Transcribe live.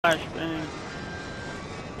flashbang.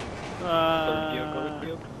 No,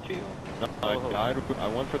 I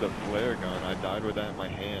went for the flare gun. I died with that in my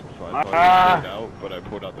hand, so I thought it would fade out, but I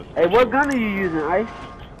pulled out the special. Hey, what gun are you using, Ice?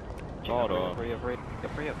 Auto. He's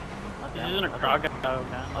using a crocodile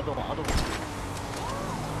gun.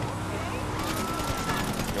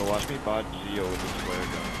 Yo, watch me bot Geo with this flare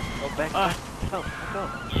gun. Oh, back. Go.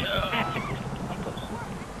 Yeah.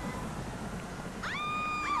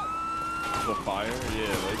 The fire?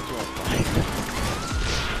 Yeah, like you on fire.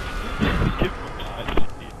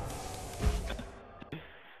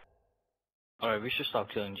 Alright, we should stop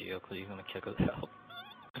killing Geo because he's gonna kick us out.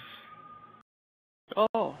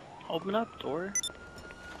 Oh, open up door.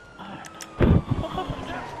 Get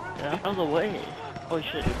out of the way. Holy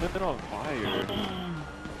shit. Isn't it on fire?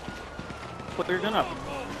 Put your gun up.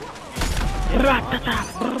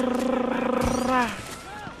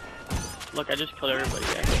 Look, I just killed everybody.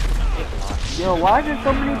 Yo, why is there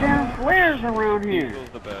so many damn flares around here? Diesel's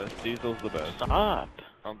the best. Diesel's the best. Stop.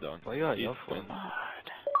 I'm done. What you got yelled for?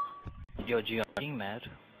 Yo, Geo, I'm being mad.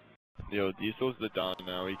 Yo, Diesel's the Don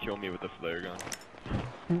now. He killed me with the flare gun.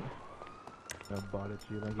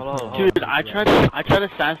 Hello, Dude, I tried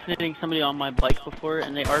assassinating somebody on my bike before,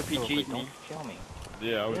 and they RPG'd me. Kill me.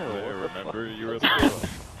 Yeah, I was there. Remember?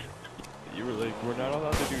 You were like, we're not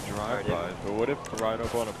allowed to do drive-bys, but what if I ride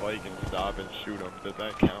up on a bike and stop and shoot him? Does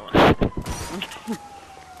that count?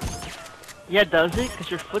 Yeah, does it? Because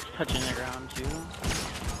your foot's touching the ground, too.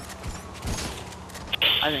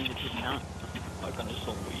 I think it should count. My gun is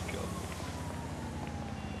so weak, yo.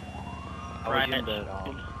 I Right. was in the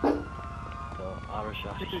auto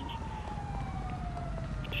shot.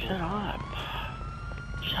 Shut up.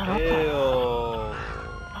 Shut up. Ew.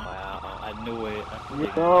 Wow, I knew it.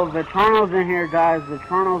 Yo, Vetrano's in here, guys.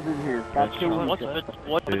 Vetrano's in here. Stop killing What's each other.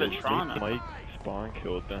 what's Dude, Vetrano? Mike spawn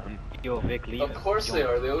killed them. Yo, Vic, leave. Of course they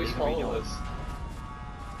are. They always follow us.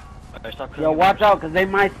 Yo, watch out, because they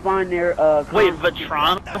might spawn near, Wait,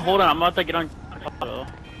 Vetrano? Hold on, I'm about to get on. Oh.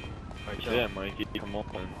 Yeah, Mikey, come on.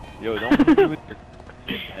 Yo, don't do with your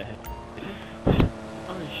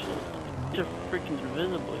Holy shit. You're freaking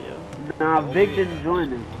invisible, yo. Nah, Vic didn't join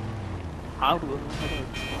them. How would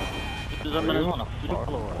because I'm gonna wanna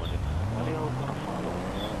follow us. Why do y'all wanna follow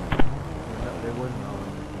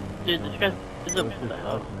us? Dude, this guy is a what the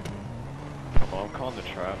hell? Oh, I'm calling the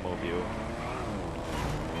trap mobile.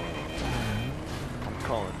 I'm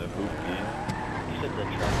calling the hoopty. You said the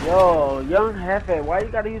trap. Yo, young Hefe, why you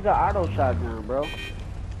gotta use an auto shotgun, bro?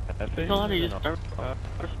 Hefe? Tell him to use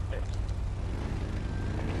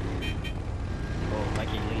Oh,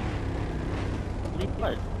 Mikey, leave. Leave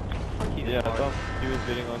what? Fuck you. Yeah, I thought he was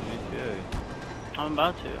bidding on GTA. I'm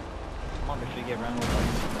about to. Come on, if you get ran over.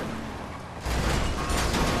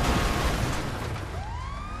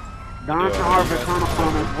 Don R Vetrano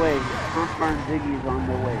on his way. Confirm Ziggy's on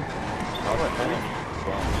the way.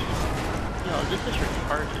 Yo, this is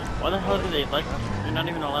retarded. Why the hell do they like you're not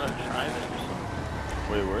even allowed to drive it or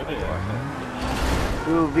something? Wait, where are they at?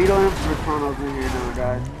 Dude, Vito and Vetrano's in here now,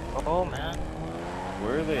 guys. Oh, man.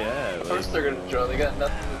 Where are they at? Of course they're gonna join. They got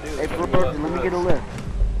nothing to do. Hey, They're bro, gonna let go me after get a us. lift.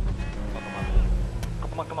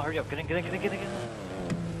 Come on, hurry up. Get in.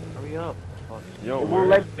 Hurry up. Fuck. Yo, They where won't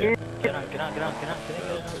let is me in. Get on.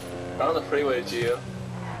 We're on the freeway, Gio.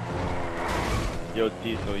 Yo,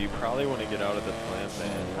 Diesel, you probably want to get out of the slam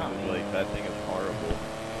van. Cause, like, that thing is horrible.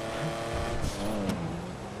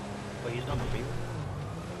 Wait, he's on the freeway?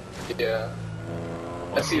 Yeah.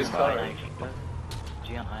 I see his car.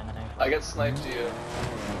 G on I-9. I got sniped, Gio.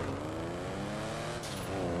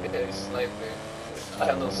 Yeah, he sniped me. I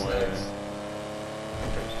have no snipes.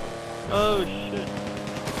 Oh shit.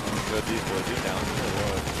 Yo, Diesel, is he down here or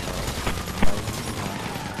what?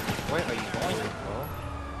 Where are you going, bro?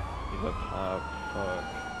 He's up top. Fuck.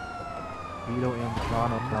 Vito and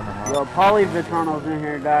Vetrano on the house. Yo, Paulie Vetrano's in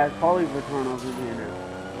here, guys. Paulie Vetrano's in here now.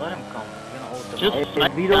 Let him come. We're gonna hold them Just up.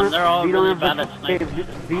 snipe them, they're all really bad at sniping.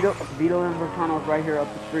 Vito and Vetrano's right here up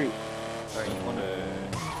the street. Alright, you want to...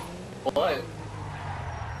 What?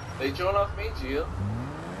 They joined off me, Gio.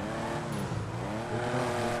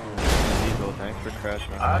 Diesel, thanks for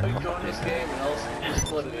crashing. I joined this game and I'll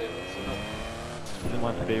split it in. This is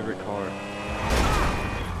my favorite car.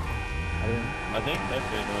 I think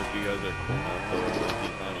Hefe knows you guys are cool enough, so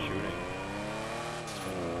he's not shooting.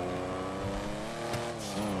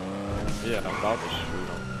 Yeah, I'm about to shoot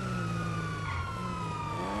him.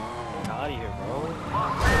 Get out of here, bro.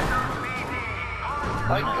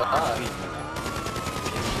 My God.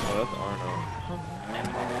 Oh, that's Arno.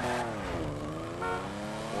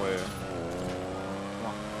 Where?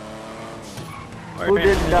 Alright, Who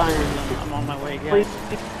didn't die? I'm on my way again. Please.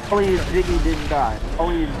 Ollie and Ziggy didn't die.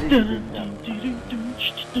 Ollie and Ziggy didn't die.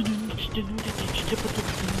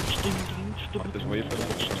 Just wait for them.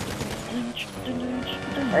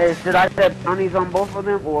 Hey, should I set bounties on both of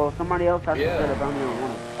them, or somebody else has to set a bounty on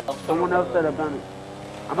one of them? Someone else set a bounty.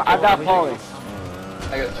 I got Paulie.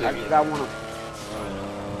 I got Jimmy. I got one of them.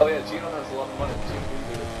 Oh yeah, Gino has a lot of money. Gino can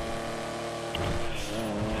do it.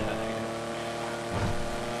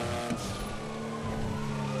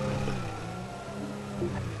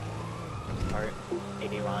 Alright,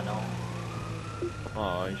 80 Rhino.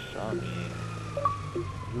 Oh, he shot me.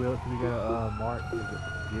 Who else we got? Mark,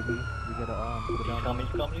 Jimmy. We gotta put a bounty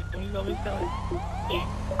on. He's coming.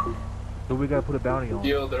 Who we gotta put a bounty on?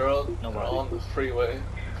 Yo, they're all Nobody. on the freeway.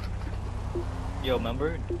 Yo,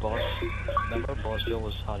 remember Boss Joe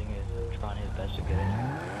was trying his best to get in.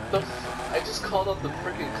 I just called up the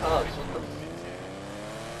freaking cops. What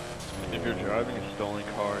the If you're driving a stolen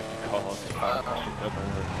car and you call out the cops, it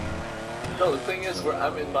doesn't work. No, the thing is,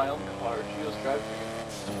 I'm in my own car. She was driving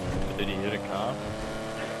it. Did he hit a cop?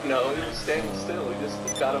 No, he was standing still. He just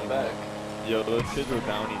got him back. Yo, those kids were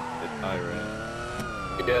bounty at Iran.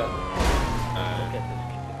 Yeah. Look at this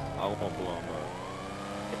kid. I won't blow him up.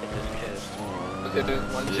 Look at this kid. Okay, dude,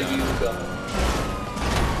 one Jiggy is gone.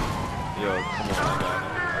 Yo, come on, I got him.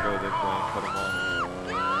 I go this way and cut him off.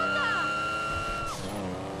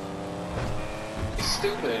 He's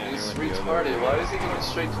stupid. He's retarded. Why is he going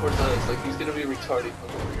straight towards us? Like, he's gonna be retarded from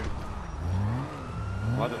over here.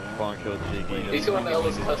 Why the fuck kill Jiggy? He's going to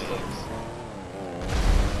Ellis Customs.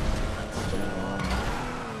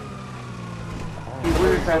 He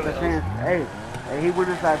went inside the fence. Hey, he went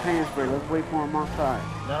inside Pansbury. Let's wait for him outside.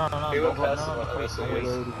 No, He went no, past him on wait, Ellis don't wait,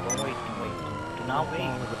 Customs. don't wait. Do not wait.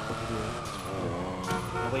 No,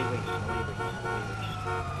 wait.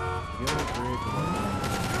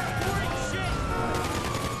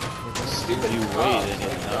 Stupid You cops. wait, Oh and my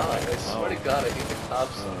it's god, I not- swear to god, I hate the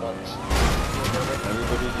cops so much.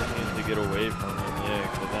 Everybody just needs to get away from him, yeah,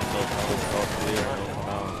 because then they'll probably call clear and they'll come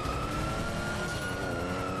out.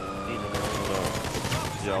 So,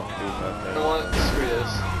 y'all do that. You know what? Screw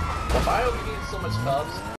this. Why are we needing so much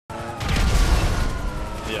cops?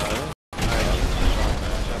 Yeah.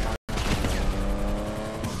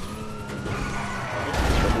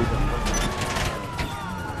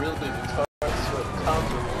 Really retarded. I swear, the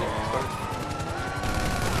cops are really retarded.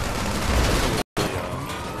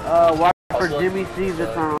 Watch for Jimmy C.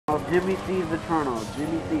 Vetrano. Jimmy C. Vetrano.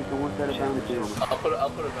 Jimmy C. Someone set a bounty on him. I'll put a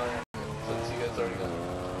bounty on it, since you guys already got it.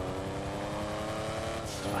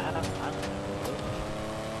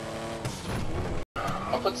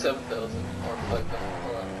 I'll put 7,000 or 5,000.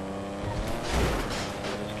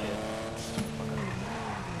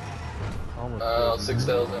 Hold on. Almost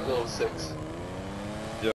 6,000. I'll go with 6.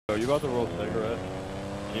 Yo, you about to roll cigarettes?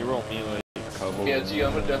 Can you roll me like a couple? Yeah, G,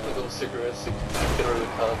 I'm gonna definitely go with cigarettes to get rid of the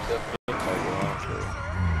cops. Definitely.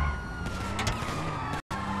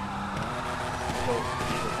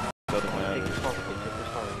 Doesn't matter.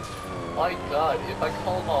 My god, if I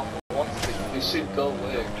call them off once, they should go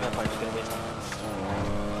away.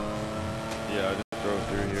 Yeah, I just drove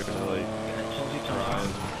through here to like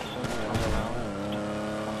drive.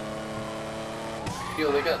 Yo,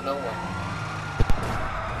 they got no one.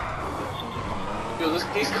 Yo,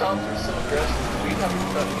 these cops are so aggressive. We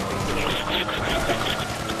haven't done anything to them.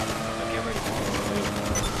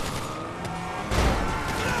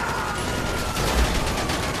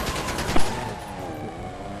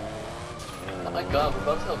 Oh my god, we're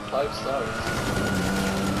about to have 5 stars.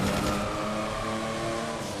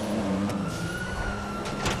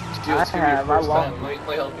 Dude, it's gonna be your first time. Let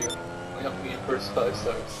me help you. Let me help you get your first 5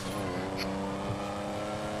 stars.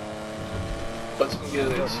 But you can get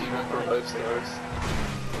an achievement for 5 stars.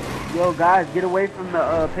 Yo, guys, get away from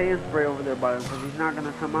the Pansbury over there by him, because he's not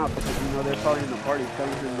gonna come out because you know they're probably in the party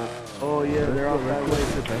telling him that, oh yeah, they're outside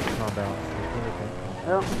waiting. the bank calm down.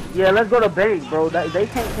 Yeah, let's go to bank, bro. They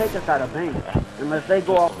can't take us out of bank unless they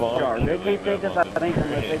go off the chart. They can't take us out of bank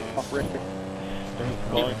unless they go off risk. I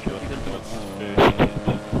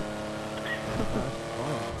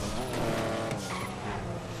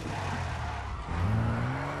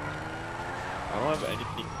don't have any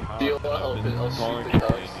cops. Do you want help? I'll shoot the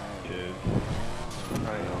cops.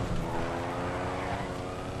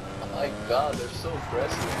 Oh my god, they're so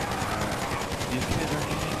aggressive. These kids are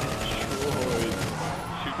getting destroyed.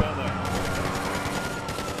 Shoot down there.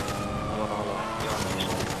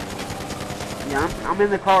 Yeah, I'm in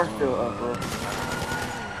the car still, bro.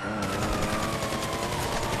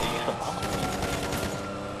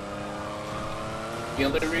 The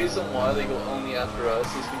only reason why they go only after us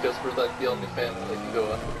is because we're like the only family they can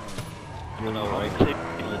go after. You know, right? Take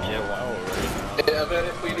legit wow, right? Yeah, I bet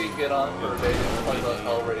if we didn't get on for a day, it's probably like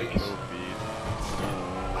hell race.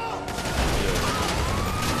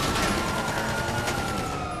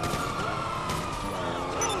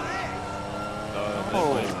 That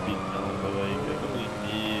might be telling, but like, it's only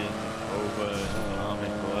me and Ova and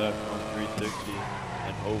Atomic left on 360,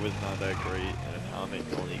 and Ova's not that great, and Atomic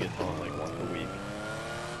only gets on like once a week.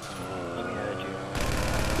 Let me add you.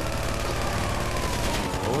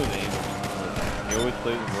 Ova's aim, he always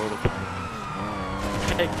plays road up.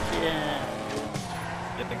 Heck yeah.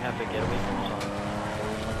 Dipping half a getaway comes on.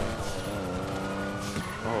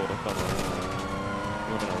 Oh, that's not right.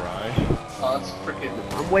 You want a ride? Oh, that's freaking.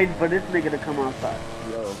 I'm waiting for this nigga to come outside.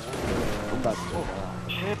 Yo, I'm about to go.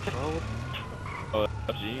 Shit, bro. Oh,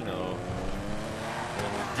 that's Gino.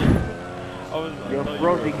 Yo,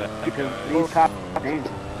 Rosie, because these cops are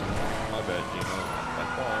dangerous. My bad, Gino. I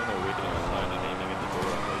saw Arno waiting outside and aiming at the door.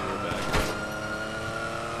 I thought you were back.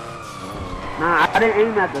 Nah, I didn't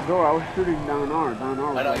aim at the door. I was shooting Don R. Don R.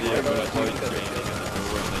 I know, was yeah, like, But I thought you were aiming at the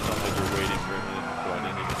door and I thought that you were waiting for a minute, so I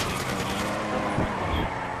didn't even think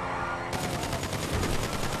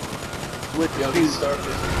with Yo, the these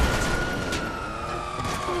starfish.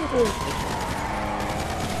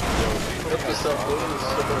 Look this up, look at this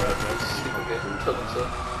super red. Super good. Killed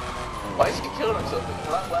himself. Why is he killing himself? It's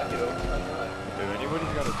not black, you know. If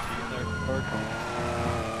anybody's got a seat in their car, come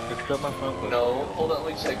Fix up my front foot. No, hold on, let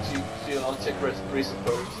me check. I'll check recent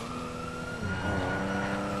photos.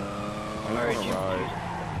 Alright, Jim.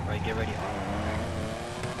 Alright, get ready.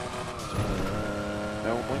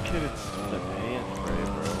 That one kid is the man spray,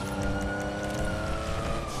 bro.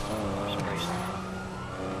 Spray something.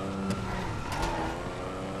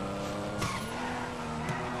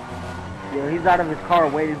 Yo, he's out of his car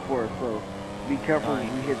waiting for us, so be careful when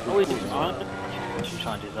you hit the Oh, switch. he's on? She's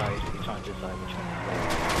trying to decide. She's trying to decide which one.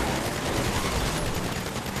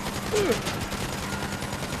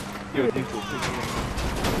 Yo, Diesel,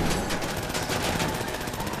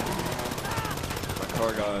 my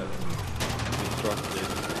car got destructed.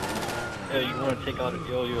 Yeah, you want to take out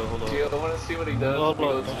yo, hold on. Gio, I want to see what he does. Hold He on,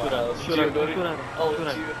 goes to my house. shoot Gio, at go him, to- shoot at him, Oh, shoot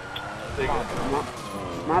at Gio. him. There you go.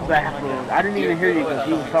 My bad, bro. I didn't even hear you because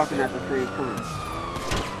he was talking at the same time.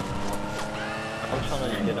 I'm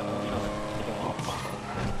trying to get him.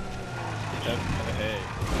 Hey.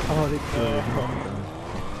 Oh, they killed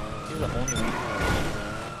He's the only one.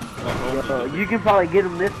 Yo, you can probably get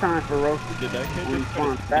him this time for roast. Did that kid When he just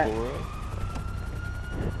spawns put back. a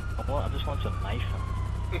I just want to knife him.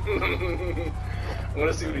 I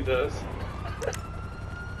want to see what he does.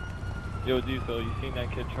 Yo, Diesel, you seen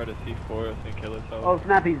that kid try to C4 us and kill himself? Oh,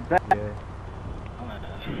 snap, he's back. Yeah. I'm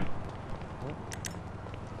gonna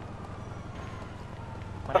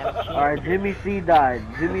Alright, Jimmy C died.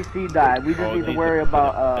 Jimmy C died. We just need to worry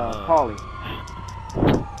about, Paulie.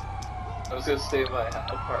 I was gonna stay in my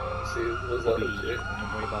apartment and see what's up and shit.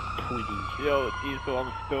 Don't worry about Poolie. Yo, Diesel,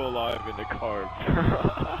 I'm still alive in the car.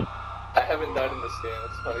 I haven't died in this game,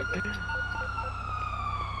 it's funny.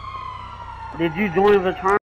 Did you join Vetrano?